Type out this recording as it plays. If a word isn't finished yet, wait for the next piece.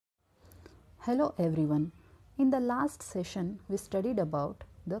Hello everyone. In the last session, we studied about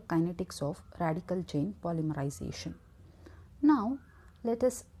the kinetics of radical chain polymerization. Now, let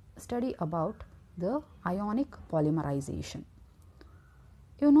us study about the ionic polymerization.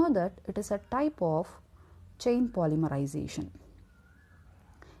 You know that it is a type of chain polymerization.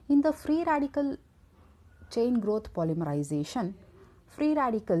 In the free radical chain growth polymerization, free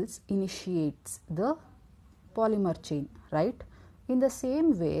radicals initiates the polymer chain, right? In the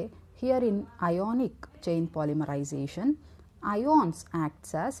same way, here in ionic chain polymerization, ions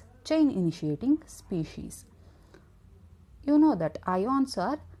acts as chain initiating species. You know that ions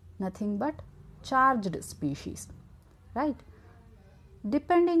are nothing but charged species, right?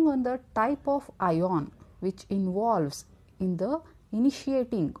 Depending on the type of ion which involves in the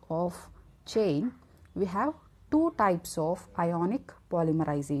initiating of chain, we have two types of ionic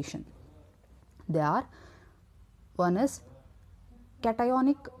polymerization. They are, one is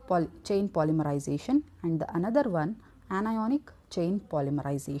cationic chain polymerization and the another one anionic chain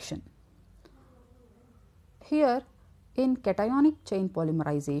polymerization. Here in cationic chain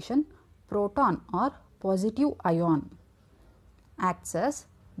polymerization, proton or positive ion acts as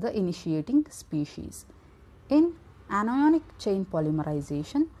the initiating species. In anionic chain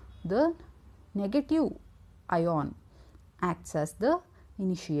polymerization, the negative ion acts as the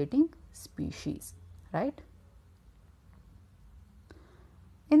initiating species, right?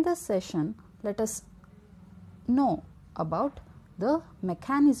 In this session, let us know about the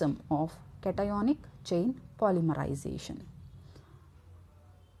mechanism of cationic chain polymerization.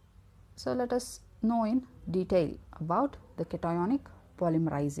 So, let us know in detail about the cationic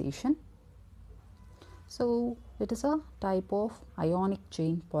polymerization. So, it is a type of ionic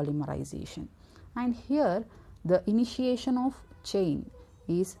chain polymerization, and here the initiation of chain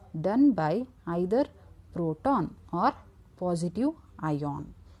is done by either proton or positive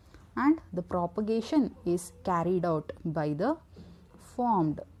ion, and the propagation is carried out by the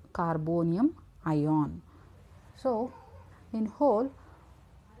formed carbonium ion. So, in whole,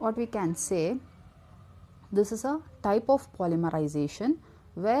 what we can say, this is a type of polymerization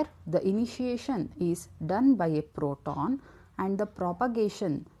where the initiation is done by a proton and the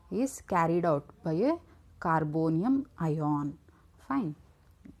propagation is carried out by a carbonium ion. Fine.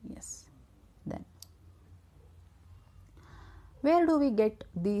 Yes. Then, where do we get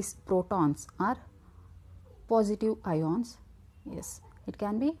these protons or positive ions? Yes, it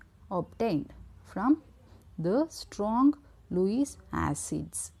can be obtained from the strong Lewis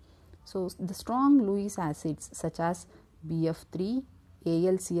acids. So, the strong Lewis acids such as BF3,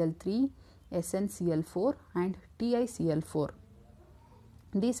 AlCl3, SnCl4 and TiCl4.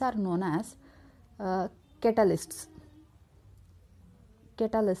 These are known as catalysts.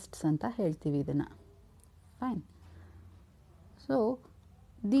 Catalysts anta ಹೇಳ್ತೀವಿ ಇದನ್ನ. Fine. So,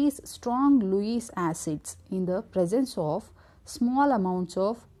 these strong Lewis acids in the presence of small amounts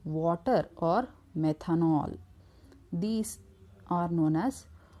of water or methanol, these are known as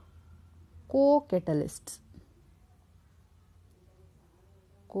co-catalysts.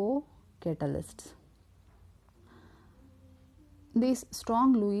 Co-catalysts. These strong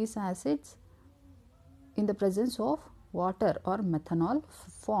Lewis acids in the presence of water or methanol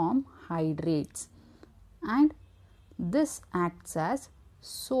form hydrates, and this acts as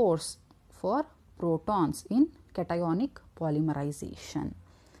source for protons in cationic polymerization.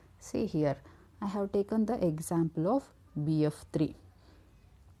 See here, I have taken the example of BF3.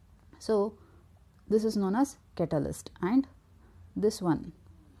 So, this is known as catalyst and this one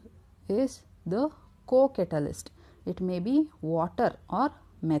is the co-catalyst. It may be water or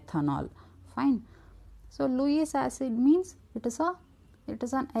methanol. Fine. So, Lewis acid means it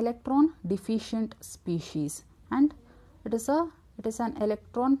is an electron deficient species and it is an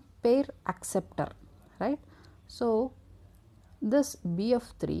electron pair acceptor, right? So, this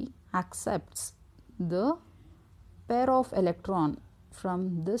BF3 accepts the pair of electron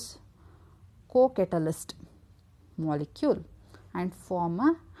from this co-catalyst molecule and form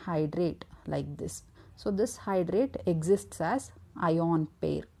a hydrate like this. So, this hydrate exists as ion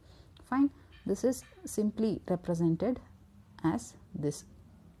pair. Fine. This is simply represented as this.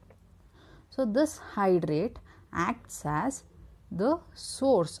 So, this hydrate acts as the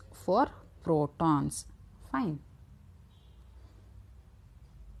source for protons. Fine.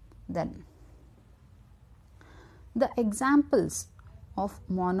 Then, the examples of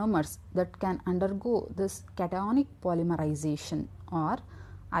monomers that can undergo this cationic polymerization are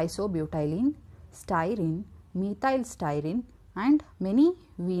isobutylene, styrene, methylstyrene and many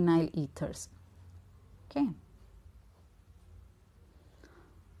vinyl ethers. Okay.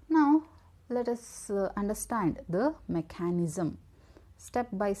 Now, let us understand the mechanism. step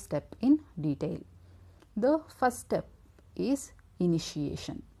by step in detail. The first step is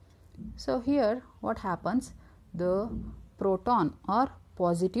initiation. So here what happens, the proton or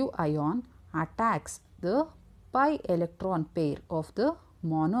positive ion attacks the pi electron pair of the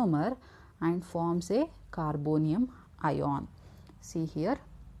monomer and forms a carbonium ion. See here.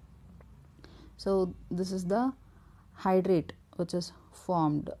 So this is the hydrate which is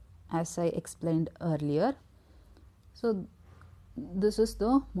formed as I explained earlier. So this is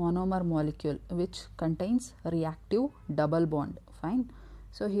the monomer molecule which contains reactive double bond. Fine.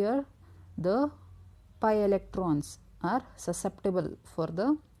 So here the pi electrons are susceptible for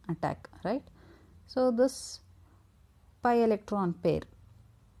the attack, right? So this pi electron pair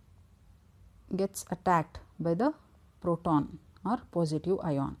gets attacked by the proton or positive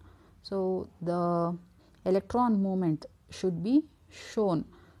ion. So the electron movement should be shown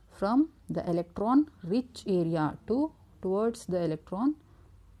from the electron rich area towards the electron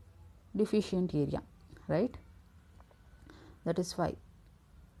deficient area, right? That is why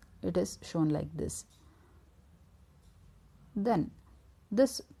it is shown like this. Then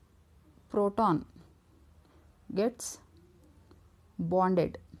this proton gets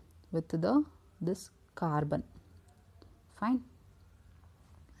bonded with this carbon. Fine.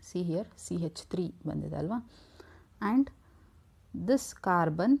 See here, CH3 bandide alva, and this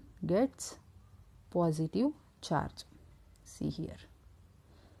carbon gets positive charge. See here.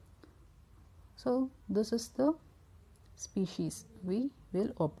 So this is the species we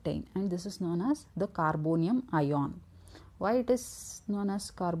will obtain, and this is known as the carbonium ion. Why it is known as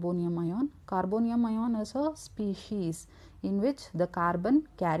carbonium ion? Carbonium ion is a species in which the carbon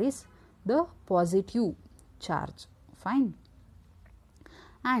carries the positive charge. Fine.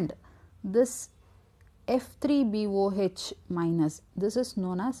 And this F3BOH minus, this is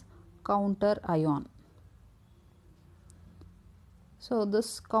known as counter ion. So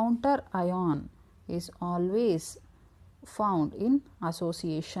this counter ion is always found in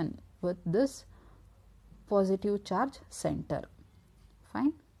association with this positive charge center.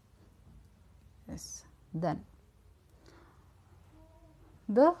 Fine. Yes. Then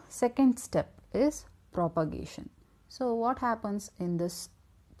the second step is propagation. So what happens in this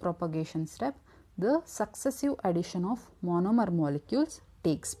propagation step? The successive addition of monomer molecules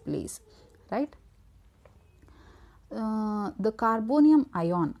takes place, right? The carbonium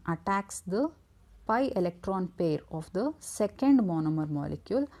ion attacks the pi electron pair of the second monomer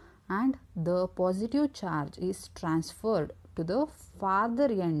molecule, and the positive charge is transferred to the farther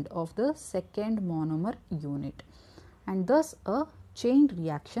end of the second monomer unit, and thus a chain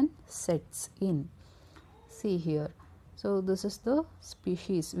reaction sets in. See here. So this is the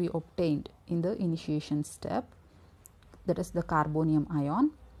species we obtained in the initiation step, that is the carbonium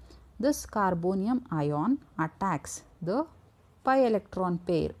ion. This carbonium ion attacks the pi electron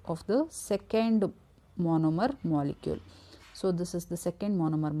pair of the second monomer molecule. So this is the second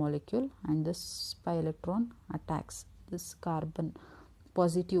monomer molecule, and this pi electron attacks this carbon,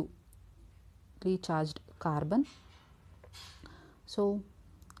 positively charged carbon. So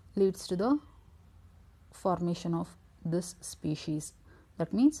leads to the formation of this species.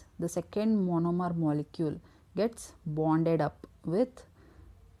 That means the second monomer molecule gets bonded up with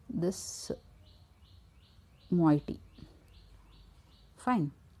this moiety.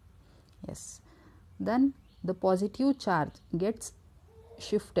 Fine. Yes. Then the positive charge gets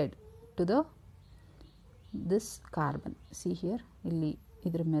shifted to this carbon. See here, illi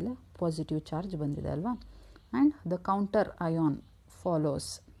idra mele positive charge bandide alva, and the counter ion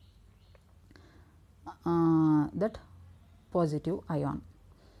follows that positive ion,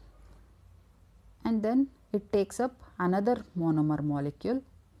 and then it takes up another monomer molecule.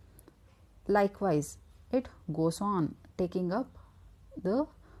 Likewise, it goes on taking up the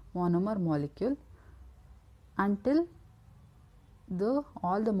monomer molecule until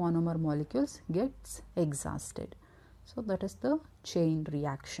all the monomer molecules gets exhausted. So that is the chain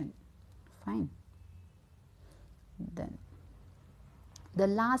reaction. Fine. Then the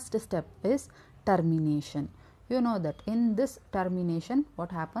last step is termination. You know that in this termination,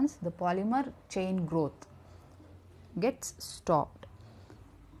 what happens? The polymer chain growth gets stopped.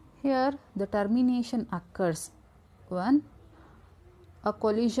 Here the termination occurs when a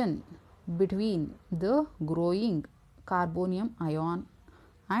collision between the growing carbonium ion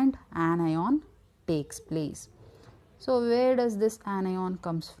and anion takes place. So where does this anion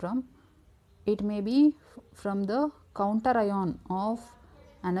comes from? It may be from the counter ion of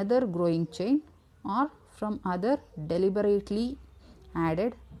another growing chain, or from other deliberately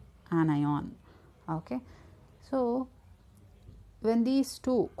added anion. Okay. So when these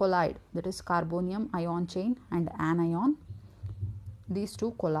two collide, that is carbonium ion chain and anion, these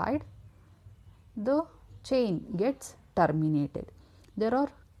two collide, the chain gets terminated. There are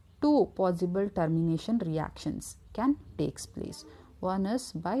two possible termination reactions can takes place. One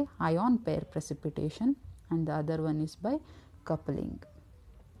is by ion pair precipitation and the other one is by coupling.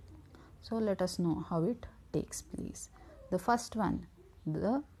 So let us know how it takes place. The first one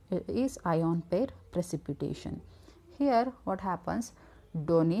is ion pair precipitation. Here what happens,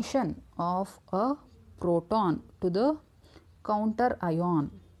 donation of a proton to the counter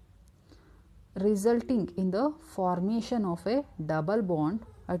ion resulting in the formation of a double bond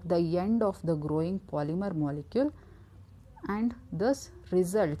at the end of the growing polymer molecule, and thus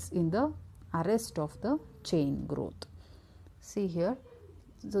results in the arrest of the chain growth. See here,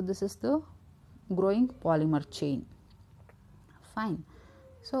 so this is the growing polymer chain. Fine.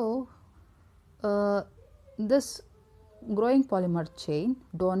 So this growing polymer chain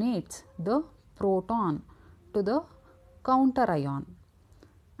donates the proton to the counter ion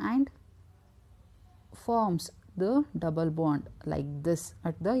and forms the double bond like this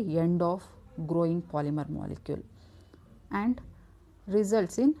at the end of growing polymer molecule and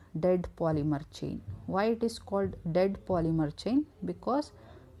results in dead polymer chain. Why it is called dead polymer chain? Because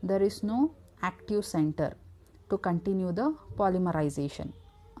there is no active center to continue the polymerization,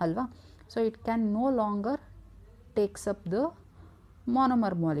 alva. So it can no longer takes up the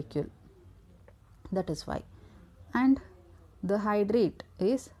monomer molecule, that is why, and the hydrate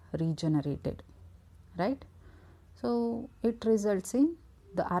is regenerated, right? So it results in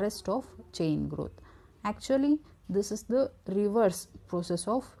the arrest of chain growth. Actually this is the reverse process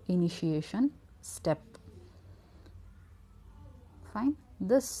of initiation step. Fine.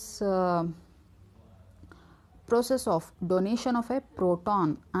 This process of donation of a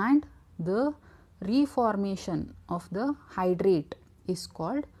proton and the reformation of the hydrate is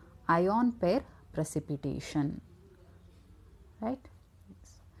called ion pair precipitation, right?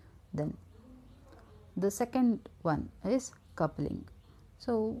 Then the second one is coupling.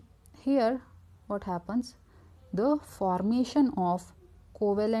 So here what happens, the formation of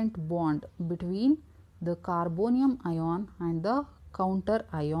covalent bond between the carbonium ion and the counter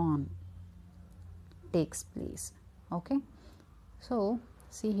ion takes place. Okay, so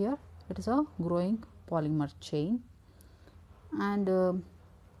see here, it is a growing polymer chain, and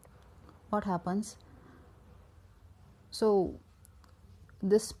what happens, so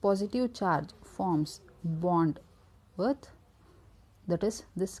this positive charge forms bond with, that is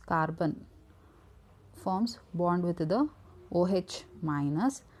this carbon forms bond with the OH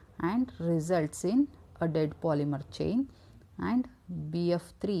minus and results in a dead polymer chain, and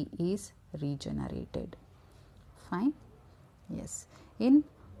BF3 is regenerated. Fine. Yes, in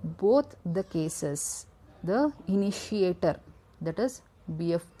both the cases the initiator, that is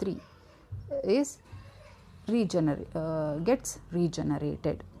BF3, is gets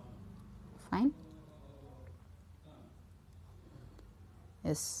regenerated. Fine.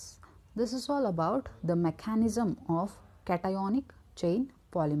 Yes, this is all about the mechanism of cationic chain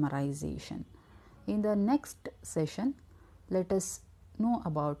polymerization. In the next session, let us know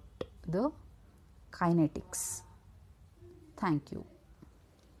about the kinetics. Thank you.